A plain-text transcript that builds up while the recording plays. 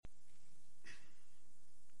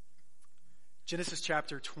Genesis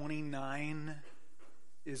chapter 29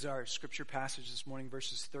 is our scripture passage this morning,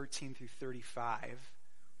 verses 13 through 35.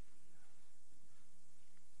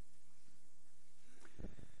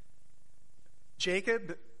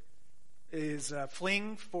 Jacob is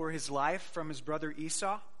fleeing for his life from his brother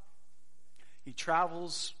Esau. He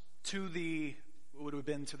travels to what would have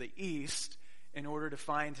been to the east in order to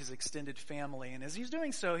find his extended family. And as he's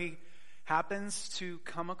doing so, he happens to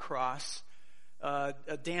come across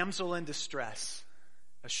a damsel in distress,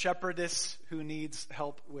 a shepherdess who needs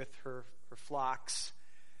help with her flocks,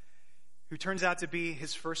 who turns out to be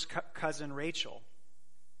his first cousin Rachel.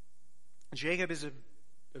 Jacob is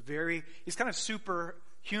he's kind of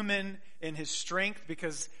superhuman in his strength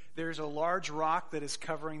because there's a large rock that is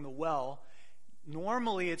covering the well.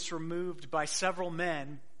 Normally it's removed by several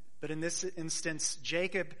men, but in this instance,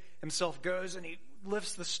 Jacob himself goes and he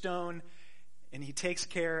lifts the stone and he takes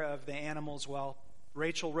care of the animals while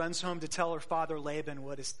Rachel runs home to tell her father Laban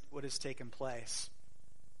what has taken place.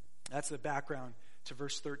 That's the background to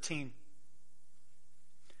verse 13.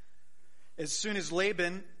 As soon as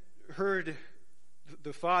Laban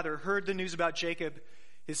the father heard the news about Jacob,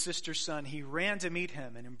 his sister's son, he ran to meet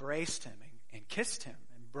him and embraced him and kissed him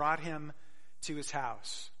and brought him to his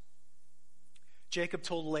house. Jacob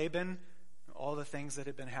told Laban all the things that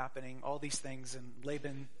had been happening, all these things, and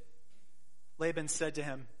Laban said to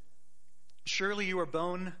him, "Surely you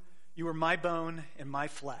are my bone and my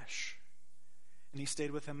flesh." And he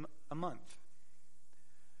stayed with him a month.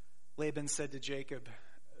 Laban said to Jacob,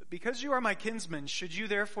 "Because you are my kinsman, should you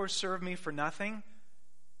therefore serve me for nothing?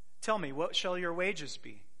 Tell me, what shall your wages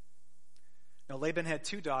be?" Now Laban had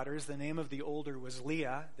two daughters. The name of the older was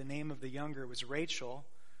Leah. The name of the younger was Rachel.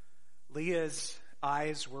 Leah's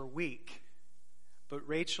eyes were weak, but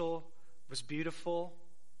Rachel was beautiful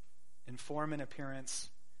in form and appearance.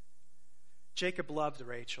 Jacob loved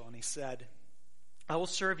Rachel, and he said, "I will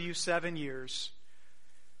serve you 7 years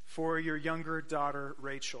for your younger daughter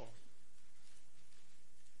Rachel."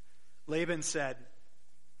 Laban said,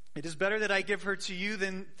 "It is better that I give her to you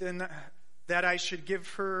than that I should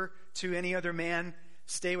give her to any other man.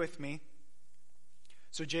 Stay with me."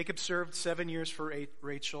 So Jacob served 7 years for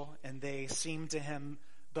Rachel, and they seemed to him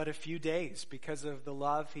but a few days because of the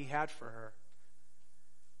love he had for her.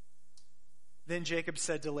 Then Jacob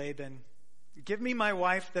said to Laban, "Give me my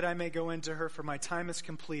wife that I may go into her, for my time is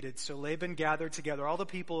completed." So Laban gathered together all the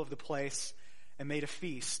people of the place and made a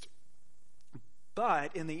feast.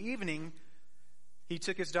 But in the evening, he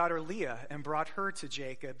took his daughter Leah and brought her to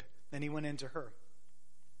Jacob, and he went into her.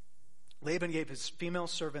 Laban gave his female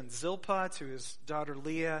servant Zilpah to his daughter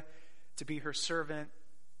Leah to be her servant,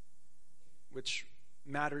 which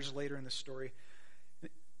matters later in the story.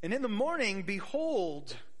 And in the morning,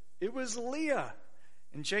 behold, it was Leah.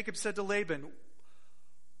 And Jacob said to Laban,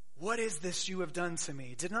 "What is this you have done to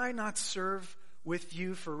me? Did I not serve with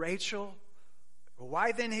you for Rachel?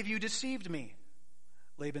 Why then have you deceived me?"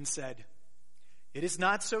 Laban said, "It is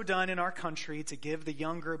not so done in our country to give the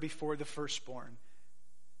younger before the firstborn.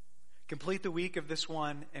 Complete the week of this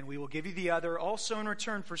one, and we will give you the other also in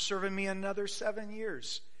return for serving me another 7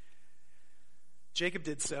 years." Jacob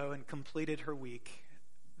did so and completed her week.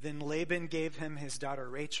 Then Laban gave him his daughter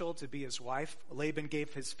Rachel to be his wife. Laban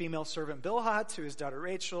gave his female servant Bilhah to his daughter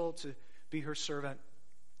Rachel to be her servant.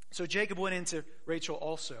 So Jacob went into Rachel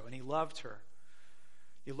also, and he loved her.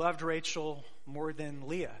 He loved Rachel more than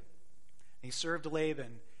Leah. And he served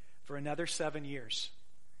Laban for another 7 years.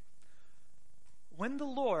 When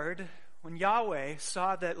Yahweh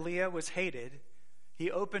saw that Leah was hated, he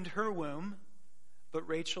opened her womb, but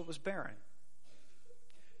Rachel was barren.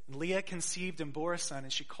 And Leah conceived and bore a son,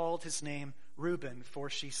 and she called his name Reuben, for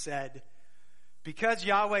she said, "Because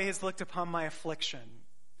Yahweh has looked upon my affliction,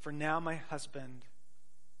 for now my husband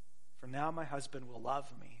will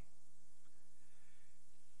love me."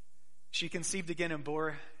 She conceived again and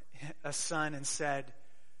bore a son and said,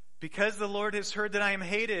 "Because the Lord has heard that I am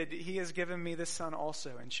hated, he has given me this son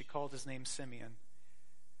also." And she called his name Simeon.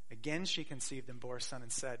 Again she conceived and bore a son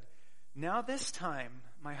and said, "Now this time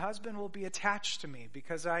my husband will be attached to me,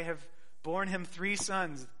 because I have borne him 3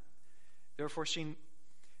 sons." Therefore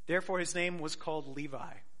his name was called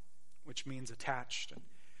Levi, which means attached.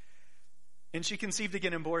 And she conceived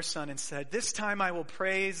again and bore a son and said, "This time I will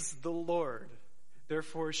praise the Lord."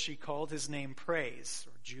 Therefore she called his name Praise,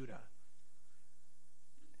 or Judah.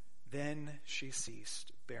 Then she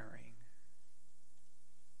ceased bearing.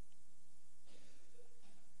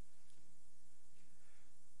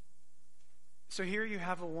 So here you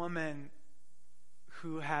have a woman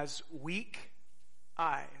who has weak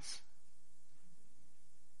eyes.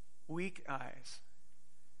 Weak eyes.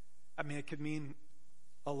 I mean, it could mean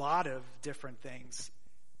a lot of different things.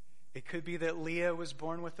 It could be that Leah was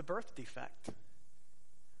born with a birth defect.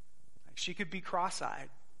 She could be cross-eyed.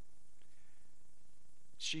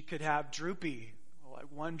 She could have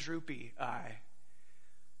one droopy eye.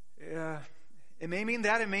 It may mean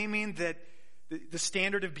that. It may mean that the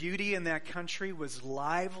standard of beauty in that country was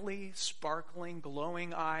lively, sparkling,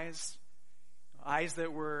 glowing eyes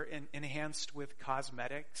that were enhanced with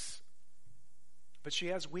cosmetics. But she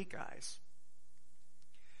has weak eyes.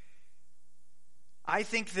 I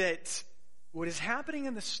think that what is happening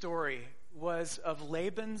in the story was of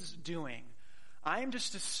Laban's doing. I'm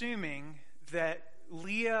just assuming that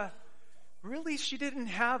Leah, really, she didn't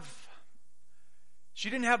have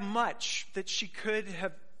much that she could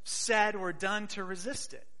have said or done to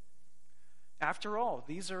resist it. After all,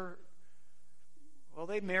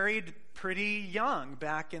 they married pretty young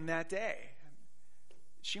back in that day.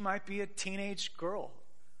 She might be a teenage girl,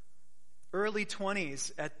 early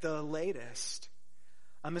 20s at the latest.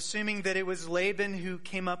 I'm assuming that it was Laban who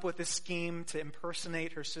came up with a scheme to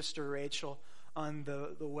impersonate her sister Rachel on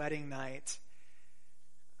the wedding night.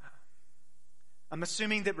 I'm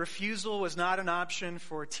assuming that refusal was not an option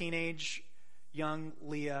for teenage young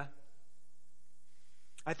Leah.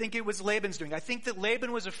 I think it was Laban's doing. I think that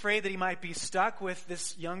Laban was afraid that he might be stuck with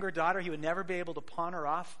this younger daughter. He would never be able to pawn her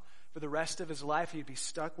off for the rest of his life. He'd be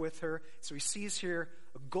stuck with her. So he sees here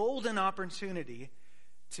a golden opportunity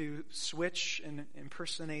to switch and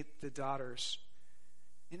impersonate the daughters.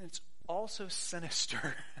 And it's also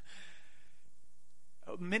sinister.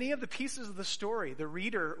 Many of the pieces of the story,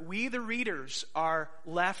 we the readers are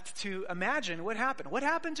left to imagine what happened. What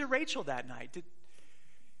happened to Rachel that night?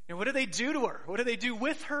 What did they do to her? What did they do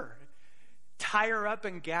with her? Tie her up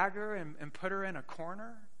and gag her and put her in a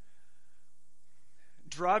corner?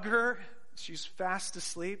 Drug her? She's fast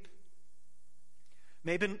asleep?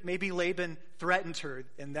 Maybe Laban threatened her,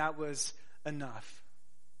 and that was enough.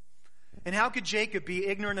 And how could Jacob be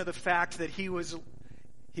ignorant of the fact that he was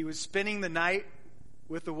spending the night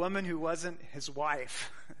with a woman who wasn't his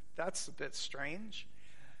wife? That's a bit strange.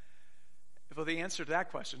 Well, the answer to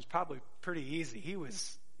that question is probably pretty easy. He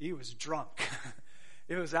was drunk.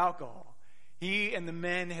 It was alcohol. He and the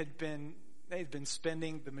men had been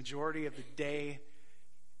spending the majority of the day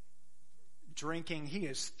drinking. He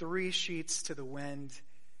is 3 sheets to the wind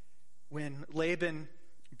when Laban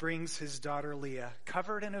brings his daughter Leah,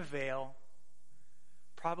 covered in a veil,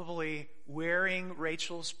 probably wearing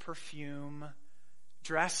Rachel's perfume,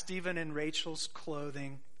 dressed even in Rachel's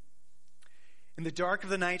clothing. In the dark of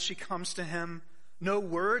the night, she comes to him. No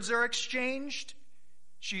words are exchanged.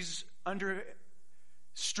 She's under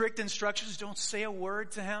strict instructions. Don't say a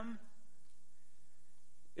word to him.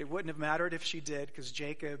 It wouldn't have mattered if she did, because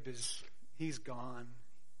Jacob he's gone.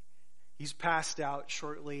 He's passed out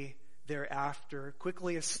shortly thereafter,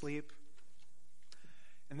 quickly asleep.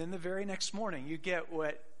 And then the very next morning, you get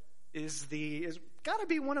what is got to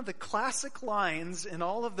be one of the classic lines in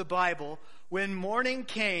all of the Bible. When morning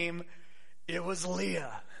came, it was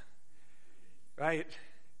Leah. Right?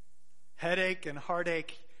 Headache and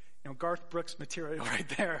heartache. Garth Brooks material right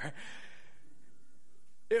there.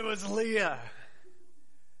 It was Leah.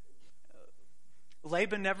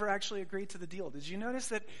 Laban never actually agreed to the deal. Did you notice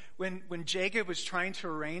that when Jacob was trying to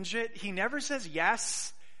arrange it, he never says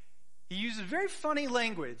yes? He uses very funny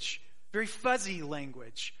language, very fuzzy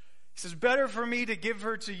language. He says, better for me to give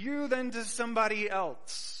her to you than to somebody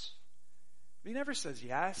else. But he never says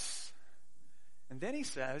yes. And then he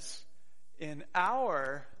says, in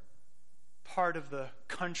our part of the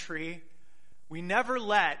country, we never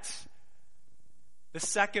let the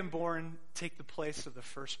secondborn take the place of the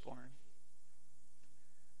firstborn,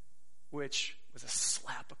 which was a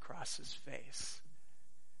slap across his face.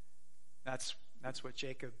 That's what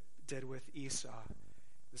Jacob did with Esau.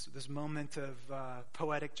 This moment of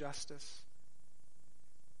poetic justice.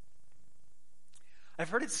 I've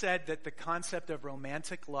heard it said that the concept of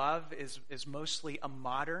romantic love is mostly a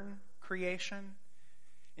modern creation.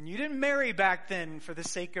 And you didn't marry back then for the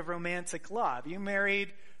sake of romantic love. You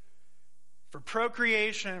married for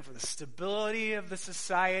procreation, for the stability of the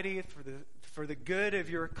society, for the good of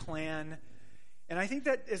your clan. And I think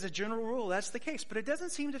that as a general rule, that's the case. But it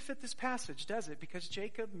doesn't seem to fit this passage, does it? Because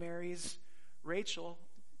Jacob marries Rachel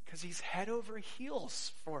because he's head over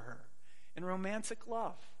heels for her in romantic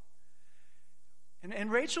love.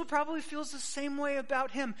 And Rachel probably feels the same way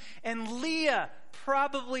about him. And Leah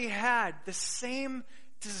probably had the same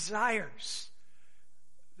desires.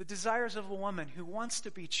 The desires of a woman who wants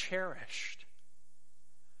to be cherished.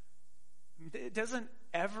 Doesn't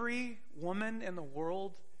every woman in the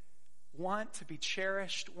world want to be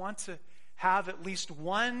cherished, want to have at least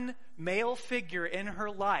one male figure in her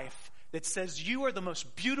life that says, you are the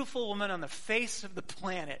most beautiful woman on the face of the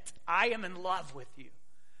planet. I am in love with you.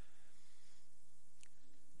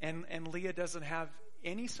 And Leah doesn't have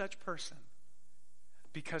any such person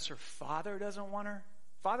because her father doesn't want her.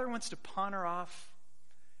 Father wants to pawn her off.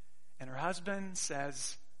 And her husband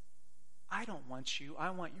says, I don't want you. I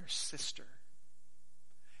want your sister.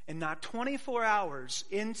 And not 24 hours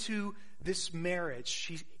into this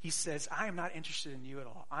marriage, he says, I am not interested in you at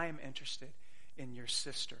all. I am interested in your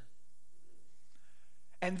sister.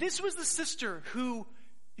 And this was the sister who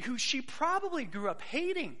she probably grew up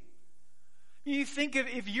hating. You think of,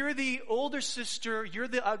 if you're the older sister, you're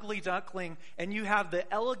the ugly duckling, and you have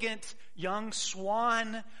the elegant young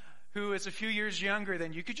swan who is a few years younger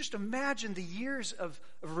than you, could just imagine the years of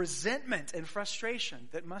resentment and frustration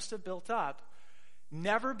that must have built up,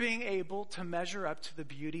 never being able to measure up to the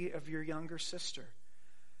beauty of your younger sister.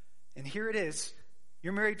 And here it is.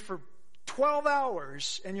 You're married for 12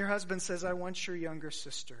 hours, and your husband says, I want your younger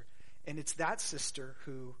sister. And it's that sister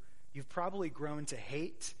who you've probably grown to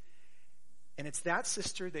hate. And it's that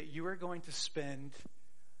sister that you are going to spend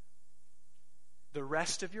the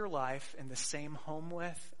rest of your life in the same home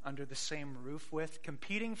with, under the same roof with,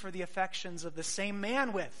 competing for the affections of the same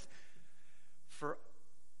man with, for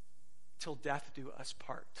till death do us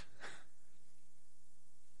part.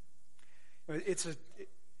 It's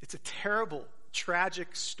a terrible,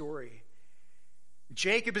 tragic story.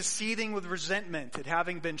 Jacob is seething with resentment at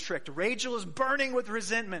having been tricked. Rachel is burning with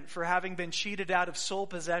resentment for having been cheated out of sole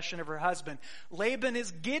possession of her husband. Laban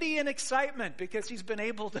is giddy in excitement because he's been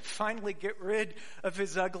able to finally get rid of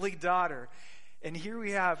his ugly daughter. And here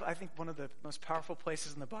we have, I think, one of the most powerful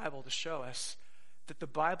places in the Bible to show us that the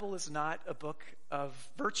Bible is not a book of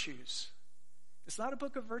virtues. It's not a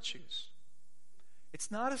book of virtues. It's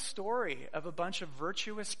not a story of a bunch of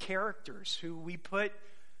virtuous characters who we put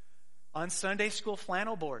on Sunday school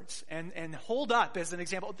flannel boards and hold up as an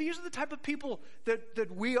example. These are the type of people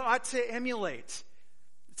that we ought to emulate.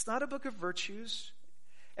 It's not a book of virtues.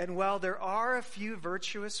 And while there are a few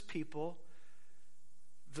virtuous people,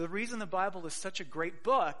 the reason the Bible is such a great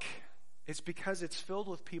book is because it's filled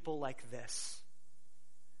with people like this.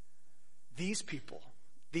 These people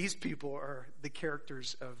are the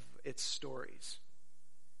characters of its stories.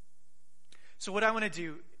 So what I want to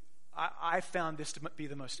do, I found this to be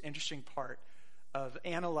the most interesting part of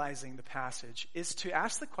analyzing the passage, is to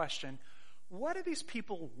ask the question, what do these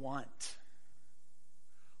people want?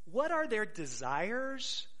 What are their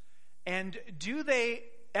desires? And do they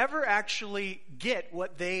ever actually get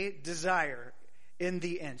what they desire in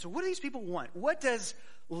the end? So what do these people want? What does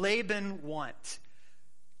Laban want?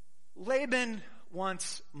 Laban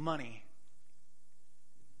wants money.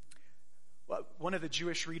 Well, one of the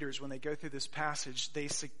Jewish readers, when they go through this passage, they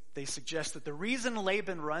suggest that the reason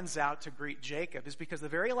Laban runs out to greet Jacob is because the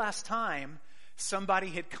very last time somebody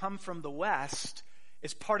had come from the west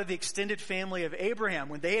as part of the extended family of Abraham,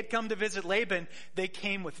 when they had come to visit Laban, they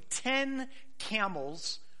came with 10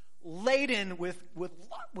 camels laden with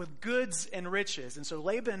goods and riches. And so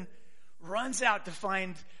Laban runs out to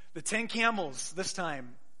find the 10 camels this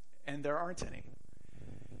time, and there aren't any.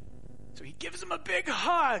 So he gives him a big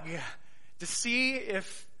hug to see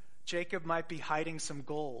if Jacob might be hiding some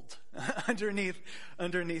gold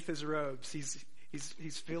underneath his robes. He's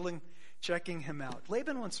checking him out.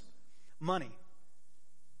 Laban wants money.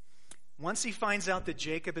 Once he finds out that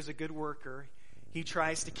Jacob is a good worker, he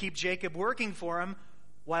tries to keep Jacob working for him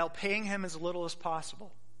while paying him as little as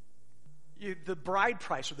possible. The bride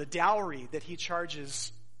price, or the dowry that he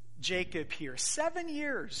charges Jacob here, 7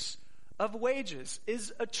 years of wages,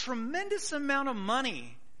 is a tremendous amount of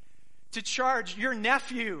money to charge your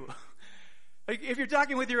nephew. Like, if you're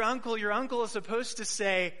talking with your uncle is supposed to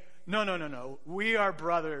say, no, we are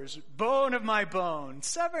brothers, bone of my bone.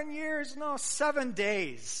 7 years? No, 7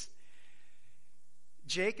 days.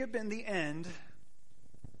 Jacob, in the end,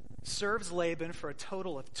 serves Laban for a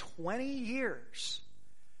total of 20 years.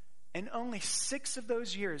 And only 6 of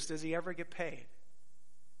those years does he ever get paid.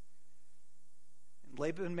 And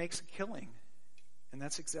Laban makes a killing. And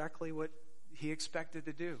that's exactly what he expected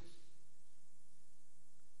to do.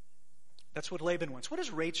 That's what Laban wants. What does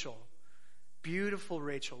Rachel, beautiful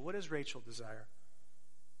Rachel, what does Rachel desire?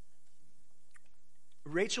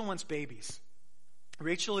 Rachel wants babies.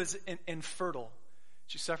 Rachel is infertile.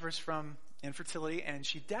 She suffers from infertility, and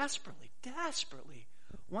she desperately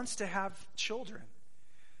wants to have children.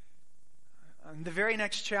 In the very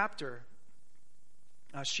next chapter,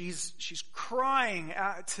 she's crying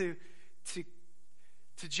out to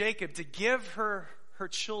Jacob to give her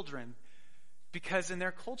children, because in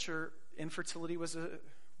their culture, infertility was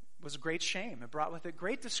was great shame. It brought with it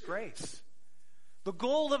great disgrace. The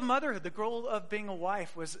goal of motherhood, the goal of being a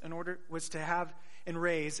wife was to have and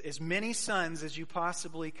raise as many sons as you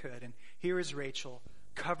possibly could. And here is Rachel,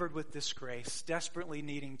 covered with disgrace, desperately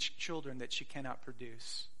needing children that she cannot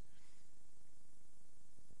produce.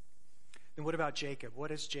 Then what about Jacob? What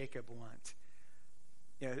does Jacob want?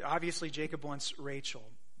 Yeah, obviously Jacob wants Rachel.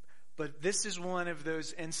 But this is one of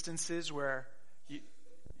those instances where you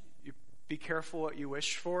be careful what you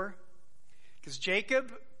wish for. Because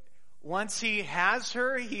Jacob, once he has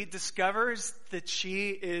her, he discovers that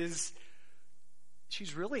she's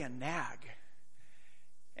really a nag.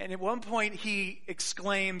 And at one point he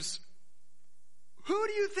exclaims, "Who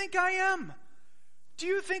do you think I am? Do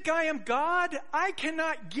you think I am God? I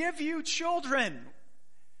cannot give you children."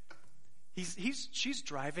 She's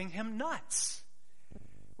driving him nuts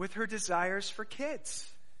with her desires for kids.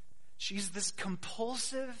 She's this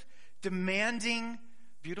compulsive, demanding,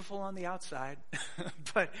 beautiful on the outside,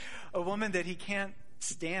 but a woman that he can't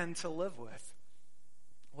stand to live with.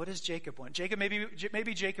 What does Jacob want?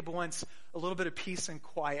 Maybe Jacob wants a little bit of peace and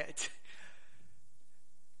quiet.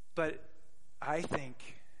 But I think,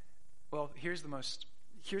 here's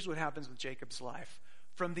what happens with Jacob's life.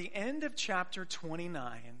 From the end of chapter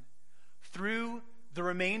 29 through the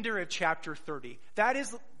remainder of chapter 30, that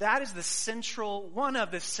is one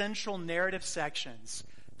of the central narrative sections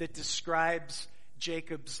that describes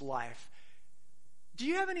Jacob's life. Do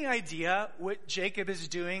you have any idea what Jacob is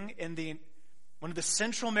doing in one of the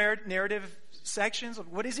central narrative sections?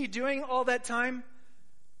 What is he doing all that time?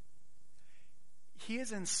 He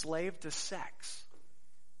is enslaved to sex.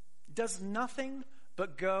 Does nothing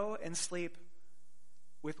but go and sleep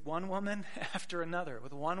with one woman after another,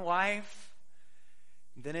 with one wife.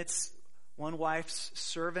 Then it's one wife's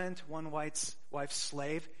servant, one wife's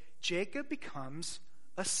slave. Jacob becomes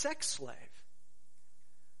a sex slave.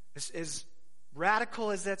 As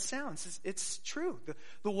radical as that sounds, it's true.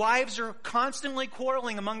 The wives are constantly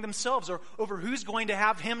quarreling among themselves over who's going to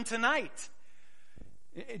have him tonight.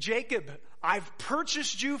 Jacob, I've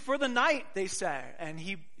purchased you for the night, they say, and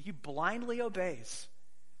he blindly obeys.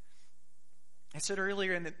 I said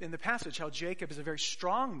earlier in the passage how Jacob is a very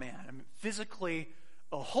strong man, physically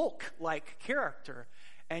a Hulk-like character,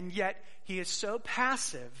 and yet he is so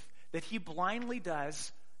passive that he blindly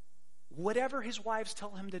does whatever his wives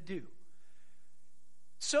tell him to do.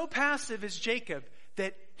 So passive is Jacob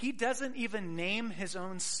that he doesn't even name his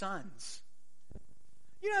own sons.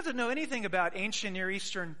 You don't have to know anything about ancient Near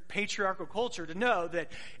Eastern patriarchal culture to know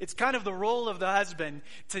that it's kind of the role of the husband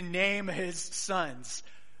to name his sons.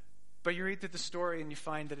 But you read through the story and you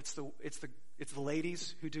find that it's the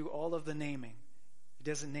ladies who do all of the naming. He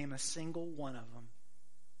doesn't name a single one of them.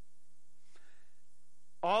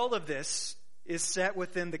 All of this is set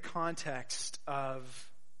within the context of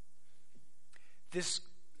this,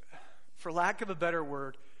 for lack of a better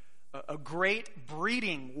word, a great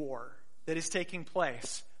breeding war that is taking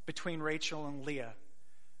place between Rachel and Leah.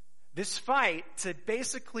 This fight to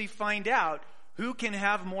basically find out who can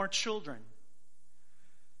have more children.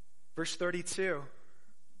 Verse 32.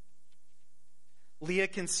 Leah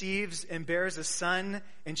conceives and bears a son,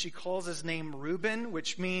 and she calls his name Reuben,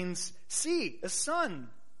 which means, "See, a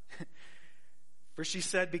son." For she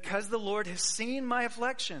said, "Because the Lord has seen my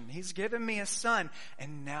affliction, he's given me a son,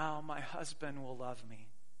 and now my husband will love me."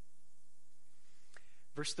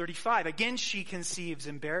 Verse 35, again she conceives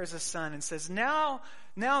and bears a son and says, now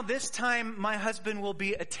this time my husband will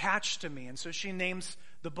be attached to me. And so she names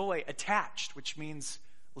the boy Attached, which means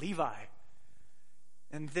Levi.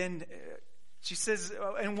 And then she says,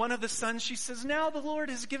 and one of the sons, she says, "Now the Lord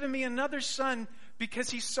has given me another son because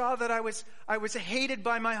he saw that I was hated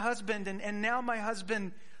by my husband, and now my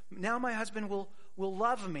husband will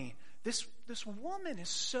love me." This woman is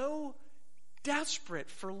so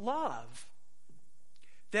desperate for love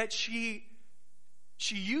that she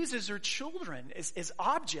uses her children as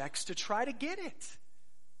objects to try to get it.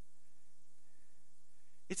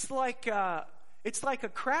 It's like a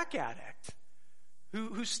crack addict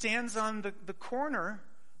who stands on the corner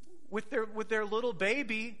with their little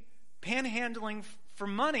baby panhandling for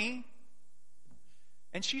money,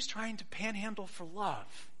 and she's trying to panhandle for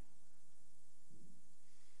love.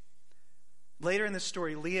 Later in the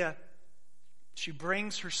story, Leah, she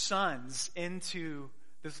brings her sons into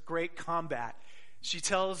this great combat. She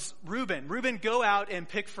tells Reuben, "Go out and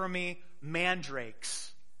pick for me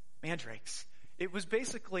mandrakes." Mandrakes. It was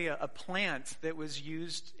basically a plant that was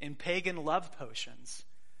used in pagan love potions.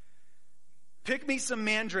 "Pick me some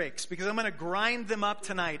mandrakes because I'm going to grind them up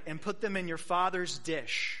tonight and put them in your father's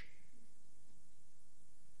dish."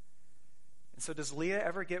 And so does Leah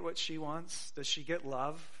ever get what she wants? Does she get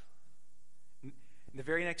love? In the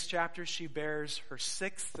very next chapter, she bears her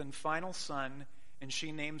sixth and final son, and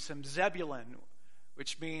she names him Zebulun,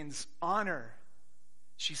 which means honor.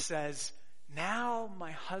 She says, now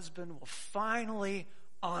my husband will finally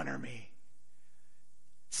honor me.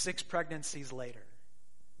 6 pregnancies later.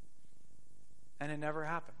 And it never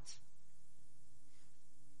happens.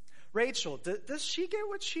 Rachel, does she get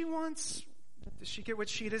what she wants? Does she get what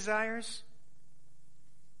she desires?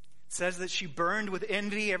 It says that she burned with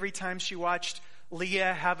envy every time she watched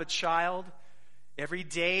Leah have a child. Every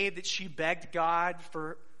day that she begged God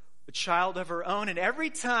for a child of her own. And every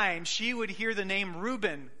time she would hear the name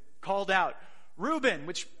Reuben called out. Reuben,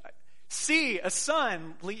 which, see, a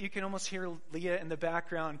son. You can almost hear Leah in the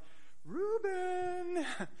background. Reuben,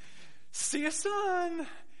 see a son.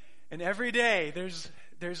 And every day there's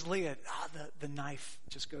Leah. The knife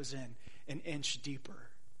just goes in an inch deeper.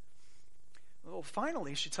 Well,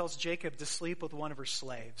 finally, she tells Jacob to sleep with one of her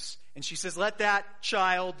slaves. And she says, let that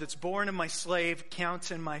child that's born of my slave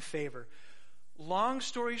count in my favor. Long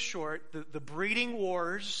story short, the breeding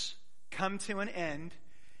wars come to an end.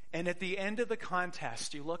 And at the end of the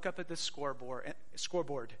contest, you look up at the scoreboard,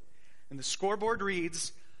 and the scoreboard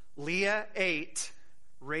reads, Leah 8,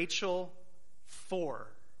 Rachel 4.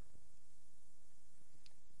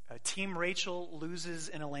 Team Rachel loses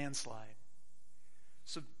in a landslide.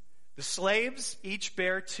 So the slaves each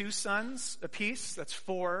bear 2 sons apiece. That's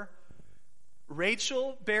 4.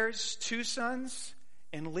 Rachel bears 2 sons,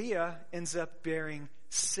 and Leah ends up bearing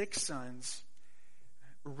 6 sons.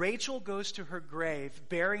 Rachel goes to her grave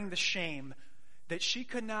bearing the shame that she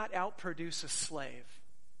could not outproduce a slave.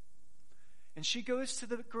 And she goes to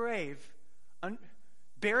the grave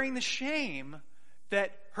bearing the shame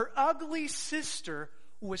that her ugly sister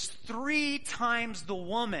was 3 times the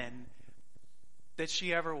woman that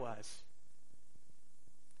she ever was.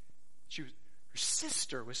 Her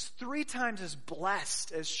sister was 3 times as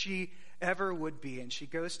blessed as she ever would be. And she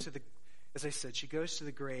goes to the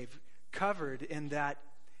grave covered in that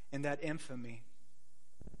infamy.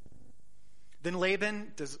 Then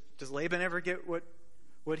Laban, does Laban ever get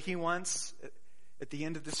what he wants at the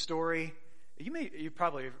end of the story? You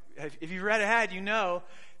probably, if you've read ahead, you know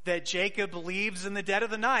that Jacob leaves in the dead of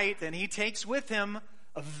the night, and he takes with him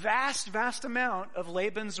a vast, vast amount of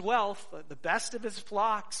Laban's wealth, the best of his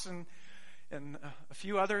flocks, and a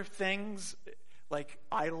few other things like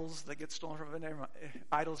idols that get stolen from him.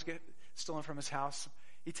 Idols get stolen from his house.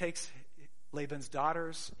 He takes Laban's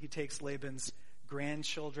daughters. He takes Laban's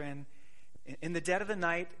grandchildren in the dead of the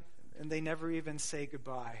night, and they never even say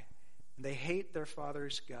goodbye. And they hate their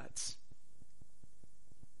father's guts.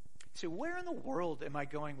 So where in the world am I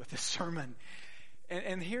going with this sermon?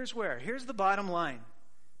 And here's where. Here's the bottom line.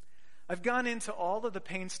 I've gone into all of the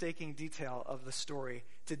painstaking detail of the story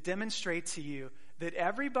to demonstrate to you that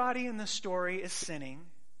everybody in the story is sinning.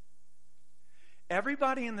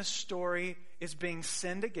 Everybody in the story is being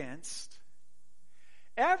sinned against.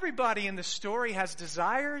 Everybody in the story has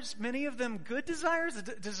desires, many of them good desires, a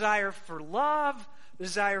desire for love,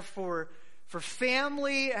 desire for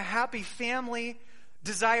family, a happy family,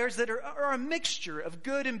 desires that are a mixture of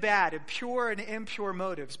good and bad, and pure and impure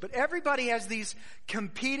motives. But everybody has these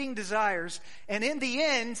competing desires, and in the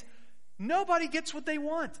end, nobody gets what they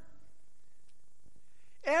want.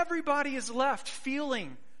 Everybody is left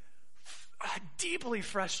feeling deeply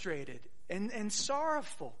frustrated and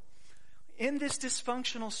sorrowful. In this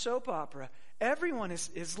dysfunctional soap opera, everyone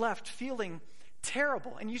is left feeling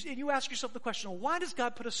terrible. And you ask yourself the question, why does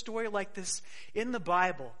God put a story like this in the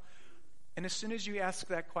Bible? And as soon as you ask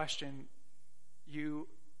that question, you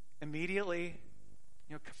immediately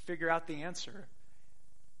figure out the answer.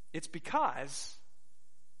 It's because,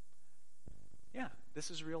 this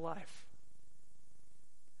is real life.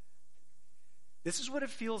 This is what it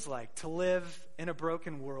feels like to live in a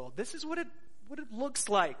broken world. This is what it looks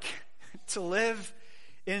like to live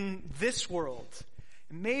in this world.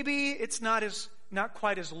 Maybe it's not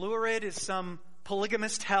quite as lurid as some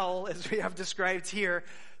polygamist hell as we have described here,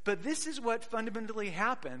 but this is what fundamentally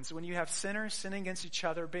happens when you have sinners sinning against each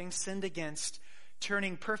other, being sinned against,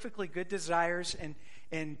 turning perfectly good desires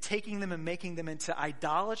and taking them and making them into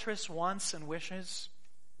idolatrous wants and wishes.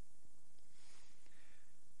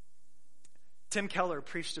 Tim Keller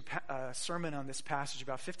preached a sermon on this passage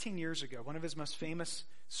about 15 years ago, one of his most famous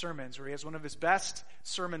sermons, where he has one of his best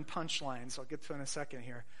sermon punchlines. I'll get to it in a second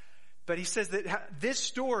here. But he says that this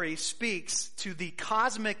story speaks to the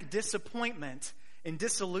cosmic disappointment and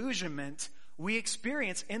disillusionment we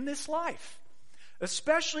experience in this life,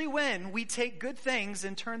 especially when we take good things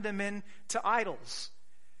and turn them into idols.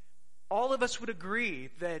 All of us would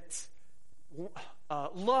agree that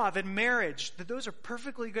love and marriage, that those are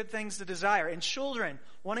perfectly good things to desire. And children,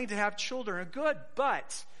 wanting to have children are good,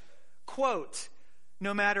 but, quote,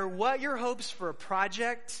 no matter what your hopes for a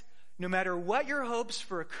project, no matter what your hopes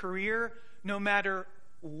for a career, no matter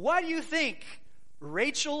what you think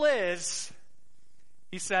Rachel is,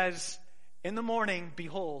 he says, in the morning,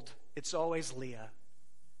 behold, it's always Leah.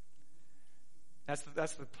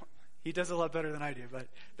 He does a lot better than I do, but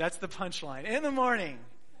that's the punchline. In the morning,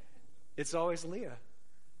 it's always Leah.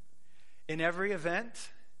 In every event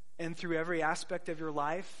and through every aspect of your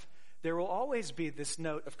life, there will always be this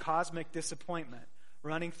note of cosmic disappointment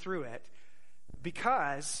running through it,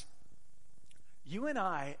 because you and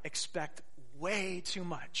I expect way too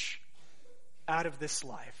much out of this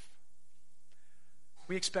life.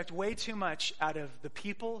 We expect way too much out of the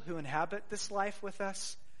people who inhabit this life with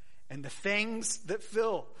us and the things that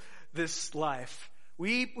fill this life.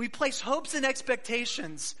 We place hopes and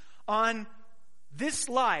expectations on this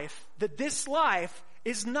life, that this life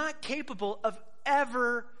is not capable of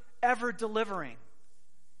ever delivering.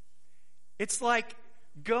 It's like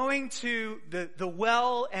going to the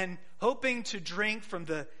well and hoping to drink from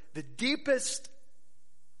the deepest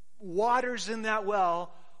waters in that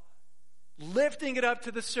well, lifting it up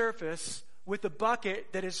to the surface with a bucket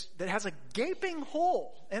that has a gaping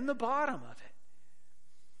hole in the bottom of it.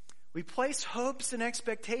 We place hopes and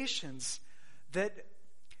expectations that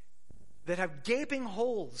have gaping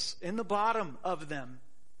holes in the bottom of them.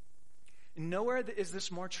 And nowhere is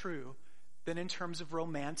this more true than in terms of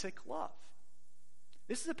romantic love.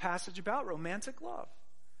 This is a passage about romantic love.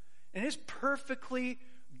 And it's perfectly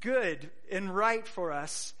good and right for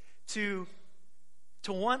us to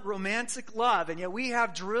want romantic love. And yet we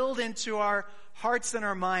have drilled into our hearts and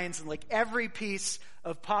our minds, and like every piece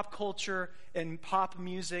of pop culture and pop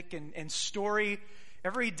music and story,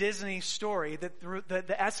 every Disney story, that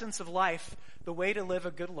the essence of life, the way to live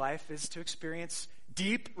a good life, is to experience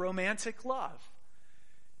deep romantic love.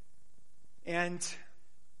 And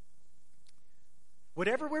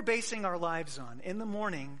whatever we're basing our lives on, in the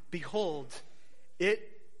morning, behold, it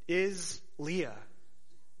is Leah.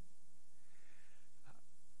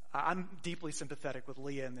 I'm deeply sympathetic with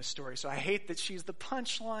Leah in this story, so I hate that she's the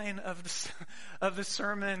punchline of the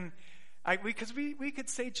sermon. Because we could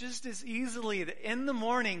say just as easily that in the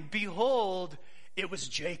morning, behold, it was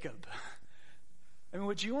Jacob. I mean,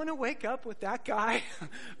 would you want to wake up with that guy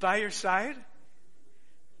by your side?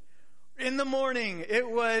 In the morning, it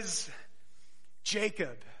was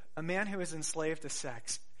Jacob, a man who was enslaved to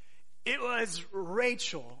sex. It was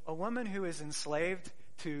Rachel, a woman who is enslaved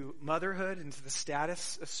to motherhood and to the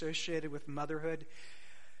status associated with motherhood.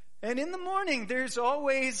 And in the morning, there's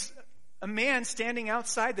always a man standing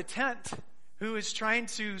outside the tent who is trying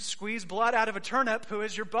to squeeze blood out of a turnip, who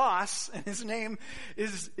is your boss, and his name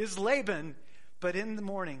is Laban. But in the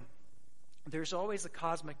morning, there's always a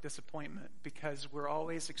cosmic disappointment, because we're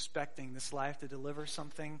always expecting this life to deliver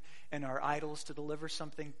something and our idols to deliver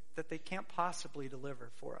something that they can't possibly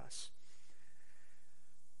deliver for us.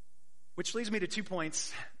 Which leads me to 2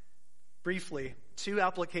 points, briefly, 2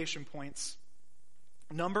 application points.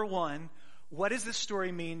 Number one, what does this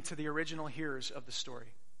story mean to the original hearers of the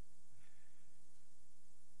story?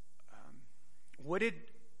 What did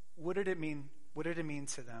it mean? What did it mean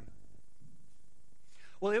to them?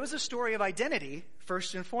 Well, it was a story of identity,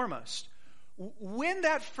 first and foremost. When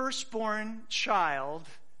that firstborn child,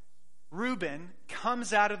 Reuben,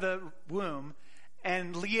 comes out of the womb,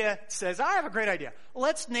 and Leah says, I have a great idea.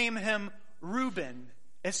 Let's name him Reuben.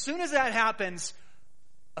 As soon as that happens,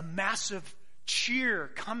 a massive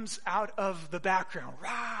cheer comes out of the background.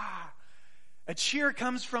 Rah! A cheer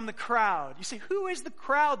comes from the crowd. You say, who is the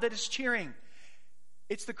crowd that is cheering?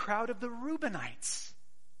 It's the crowd of the Reubenites.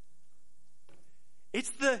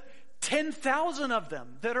 It's the 10,000 of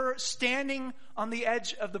them that are standing on the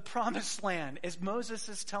edge of the promised land as Moses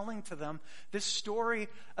is telling to them this story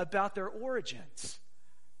about their origins.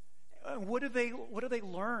 What do they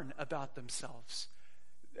learn about themselves?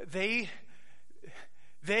 They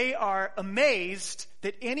are amazed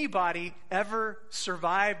that anybody ever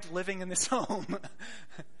survived living in this home.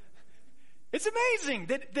 It's amazing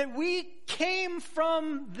that we came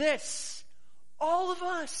from this. All of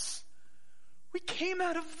us. We came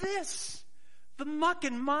out of this. The muck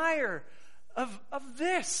and mire of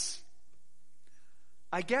this.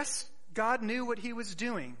 I guess God knew what he was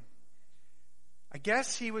doing. I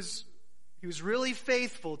guess he was really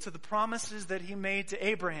faithful to the promises that he made to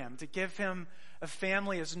Abraham, to give him a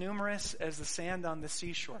family as numerous as the sand on the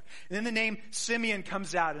seashore. And then the name Simeon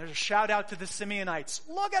comes out, and there's a shout out to the Simeonites.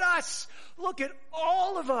 Look at us! Look at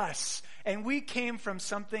all of us! And we came from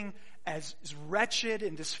something as wretched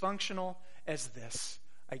and dysfunctional as this.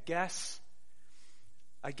 I guess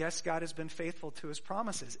God has been faithful to his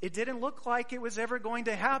promises. It didn't look like it was ever going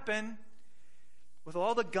to happen with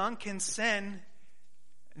all the gunk and sin.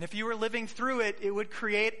 And if you were living through it, it would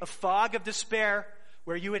create a fog of despair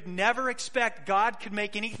where you would never expect God could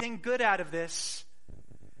make anything good out of this.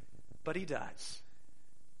 But he does.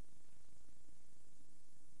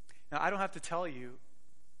 Now, I don't have to tell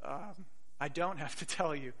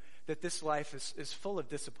you that this life is full of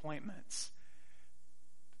disappointments.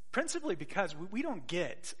 Principally because we don't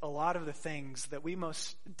get a lot of the things that we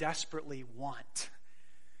most desperately want.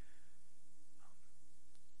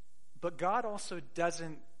 But God also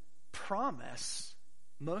doesn't promise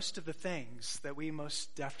most of the things that we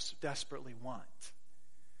most desperately want.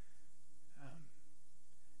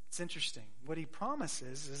 It's interesting. What he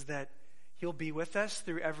promises is that he'll be with us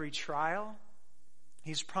through every trial.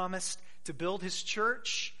 He's promised to build his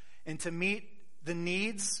church and to meet the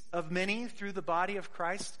needs of many through the body of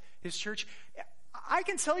Christ, his church. I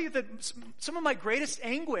can tell you that some of my greatest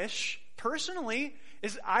anguish personally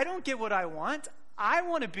is I don't get what I want. I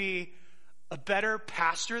want to be a better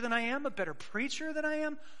pastor than I am, a better preacher than I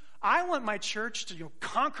am. I want my church to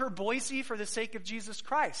conquer Boise for the sake of Jesus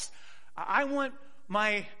Christ. I want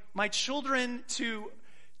my children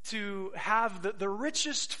to have the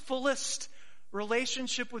richest, fullest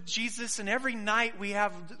relationship with Jesus, and every night we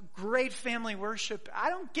have great family worship. I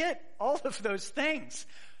don't get all of those things.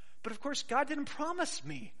 But of course, God didn't promise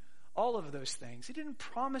me all of those things. He didn't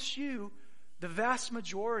promise you the vast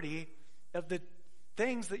majority of the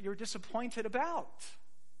things that you're disappointed about.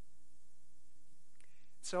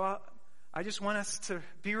 So I just want us to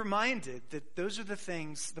be reminded that those are the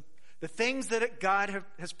things, the things that God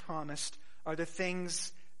has promised are the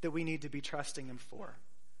things that we need to be trusting him for.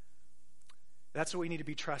 That's what we need to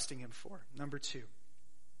be trusting him for. Number 2.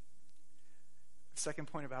 The second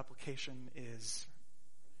point of application is,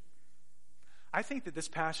 I think that this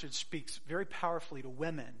passage speaks very powerfully to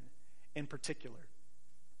women in particular,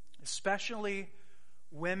 especially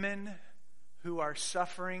women who are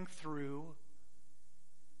suffering through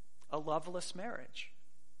a loveless marriage.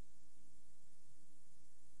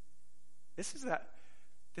 This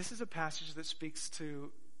is a passage that speaks to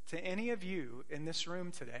any of you in this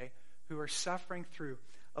room today who are suffering through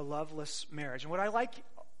a loveless marriage. And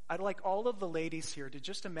I'd like all of the ladies here to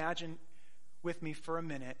just imagine with me for a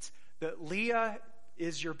minute that Leah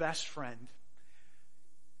is your best friend.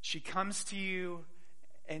 She comes to you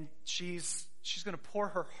and she's going to pour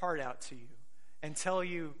her heart out to you and tell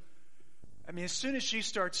you, as soon as she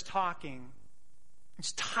starts talking,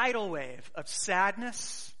 this tidal wave of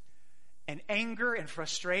sadness and anger and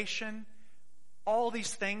frustration, all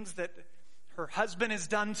these things that her husband has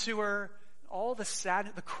done to her, all the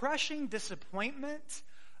sadness, the crushing disappointment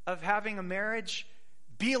of having a marriage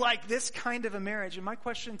be like this kind of a marriage. And my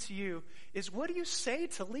question to you is, what do you say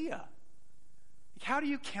to Leah? How do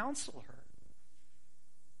you counsel her?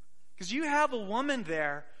 Because you have a woman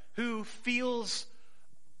there who feels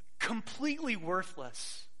completely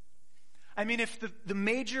worthless. If the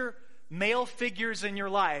major male figures in your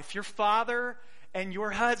life, your father and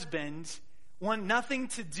your husband, want nothing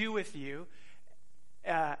to do with you,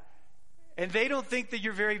 and they don't think that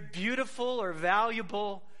you're very beautiful or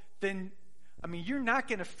valuable, then, you're not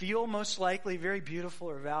going to feel most likely very beautiful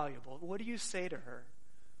or valuable. What do you say to her?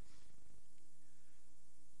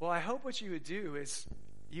 Well, I hope what you would do is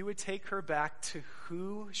you would take her back to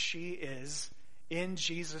who she is in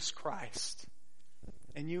Jesus Christ.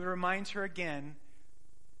 And you would remind her again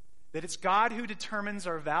that it's God who determines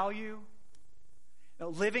our value. Now,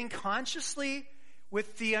 living consciously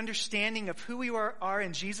with the understanding of who we are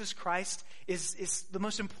in Jesus Christ is the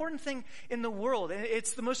most important thing in the world. And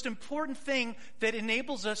it's the most important thing that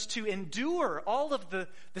enables us to endure all of the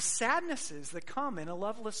sadnesses that come in a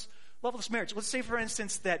loveless marriage. Let's say, for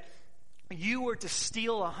instance, that you were to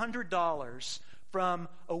steal $100 from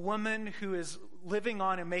a woman who is living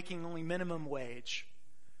on and making only minimum wage.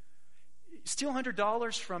 Steal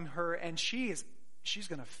 $100 from her, and she's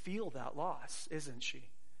going to feel that loss, isn't she?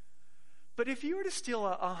 But if you were to steal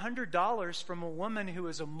 $100 from a woman who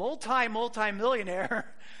is a multi-millionaire,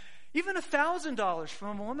 even $1,000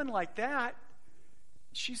 from a woman like that,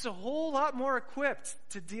 she's a whole lot more equipped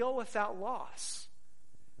to deal with that loss.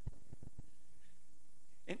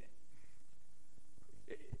 And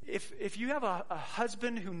if you have a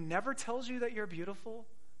husband who never tells you that you're beautiful,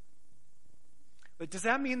 but does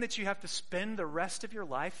that mean that you have to spend the rest of your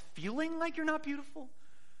life feeling like you're not beautiful?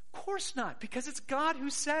 Of course not, because it's God who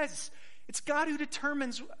says, it's God who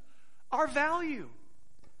determines our value.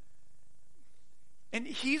 And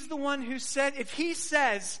he's the one who said, if he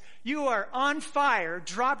says you are on fire,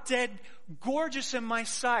 drop dead, gorgeous in my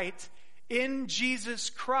sight in Jesus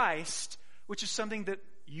Christ, which is something that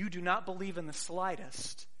you do not believe in the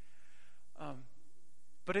slightest.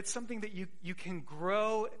 But it's something that you can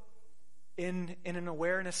grow in an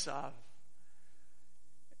awareness of.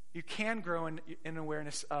 You can grow in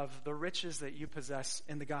awareness of the riches that you possess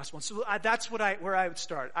in the gospel. And so that's where I would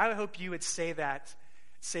start. I hope you would say that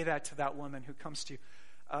to that woman who comes to you.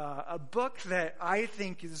 A book that I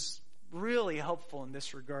think is really helpful in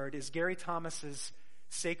this regard is Gary Thomas's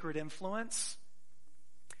Sacred Influence.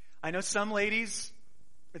 I know some ladies,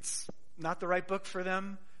 it's not the right book for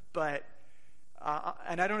them, but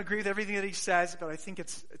and I don't agree with everything that he says, but I think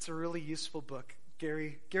it's a really useful book.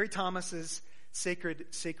 Gary Thomas's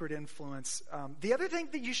Sacred Influence. The other thing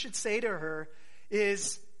that you should say to her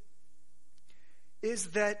is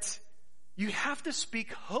that you have to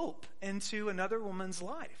speak hope into another woman's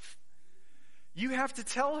life. You have to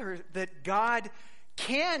tell her that God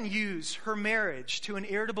can use her marriage to an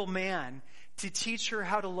irritable man to teach her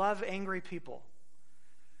how to love angry people.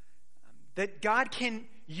 That God can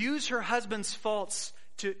use her husband's faults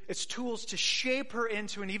as tools to shape her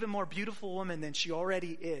into an even more beautiful woman than she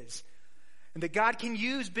already is. And that God can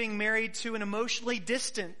use being married to an emotionally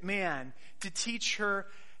distant man to teach her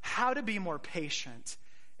how to be more patient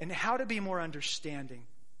and how to be more understanding.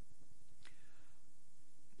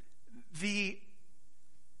 The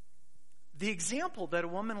example that a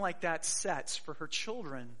woman like that sets for her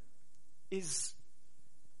children is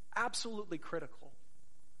absolutely critical.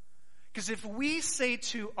 Because if we say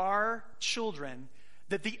to our children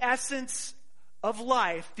that the essence of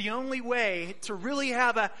life, the only way to really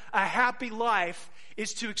have a happy life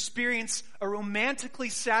is to experience a romantically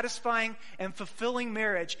satisfying and fulfilling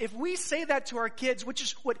marriage. If we say that to our kids, which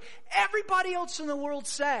is what everybody else in the world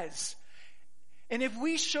says, and if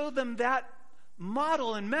we show them that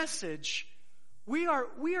model and message, we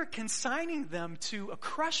are consigning them to a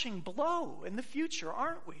crushing blow in the future,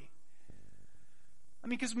 aren't we? I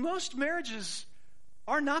mean, because most marriages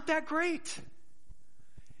are not that great.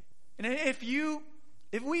 And if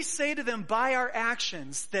we say to them by our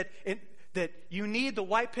actions that you need the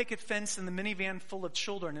white picket fence and the minivan full of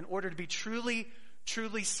children in order to be truly,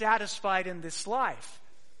 truly satisfied in this life,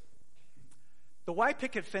 the white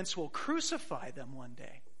picket fence will crucify them one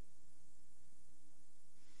day.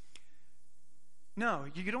 No,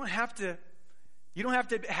 you don't have to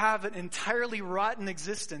have an entirely rotten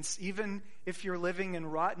existence, even if you're living in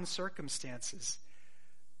rotten circumstances.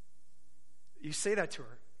 You say that to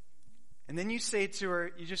her. And then you say to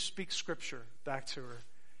her, you just speak scripture back to her.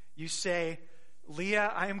 You say,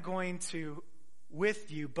 Leah, I am going to,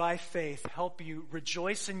 with you by faith, help you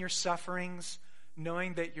rejoice in your sufferings,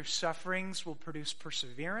 knowing that your sufferings will produce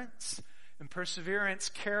perseverance, and perseverance,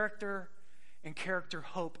 character, and character,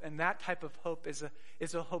 hope. And that type of hope is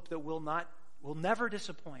a hope that will never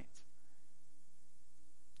disappoint.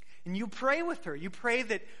 And you pray with her. You pray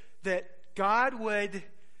that God would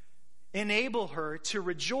enable her to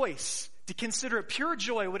rejoice, to consider it pure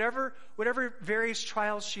joy, whatever various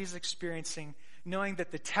trials she's experiencing, knowing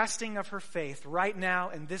that the testing of her faith right now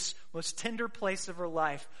in this most tender place of her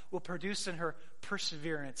life will produce in her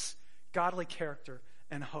perseverance, godly character,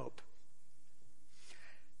 and hope.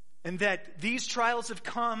 And that these trials have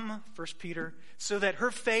come, 1 Peter, so that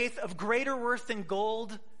her faith of greater worth than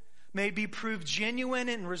gold may be proved genuine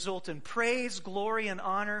and result in praise, glory, and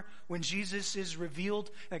honor when Jesus is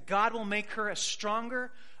revealed. That God will make her a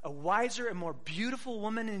stronger, a wiser, and more beautiful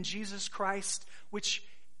woman in Jesus Christ, which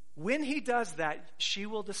when he does that, she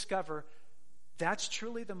will discover that's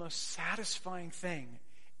truly the most satisfying thing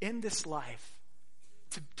in this life,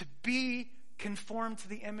 to be conformed to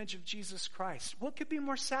the image of Jesus Christ. What could be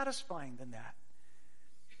more satisfying than that?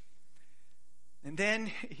 And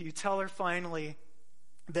then you tell her finally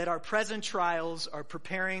that our present trials are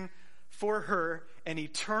preparing for her an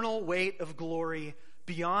eternal weight of glory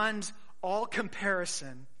beyond all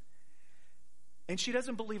comparison. And she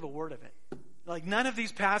doesn't believe a word of it. Like, none of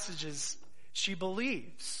these passages she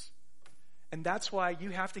believes. And that's why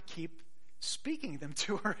you have to keep speaking them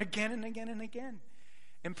to her again and again and again.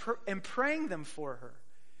 And praying them for her.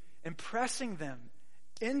 And pressing them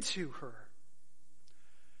into her.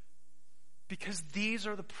 Because these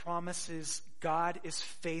are the promises God is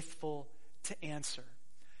faithful to answer.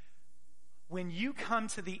 When you come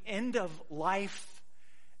to the end of life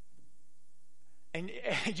and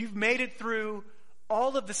you've made it through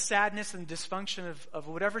all of the sadness and dysfunction of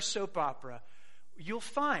whatever soap opera, you'll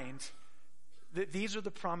find that these are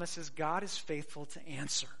the promises God is faithful to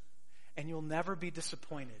answer. And you'll never be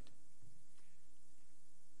disappointed.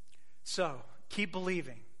 So, keep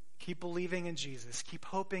believing. Keep believing in Jesus. Keep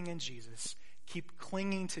hoping in Jesus. Keep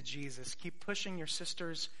clinging to Jesus. Keep pushing your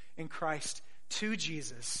sisters in Christ to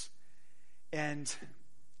Jesus. And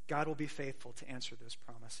God will be faithful to answer those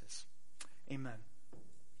promises. Amen.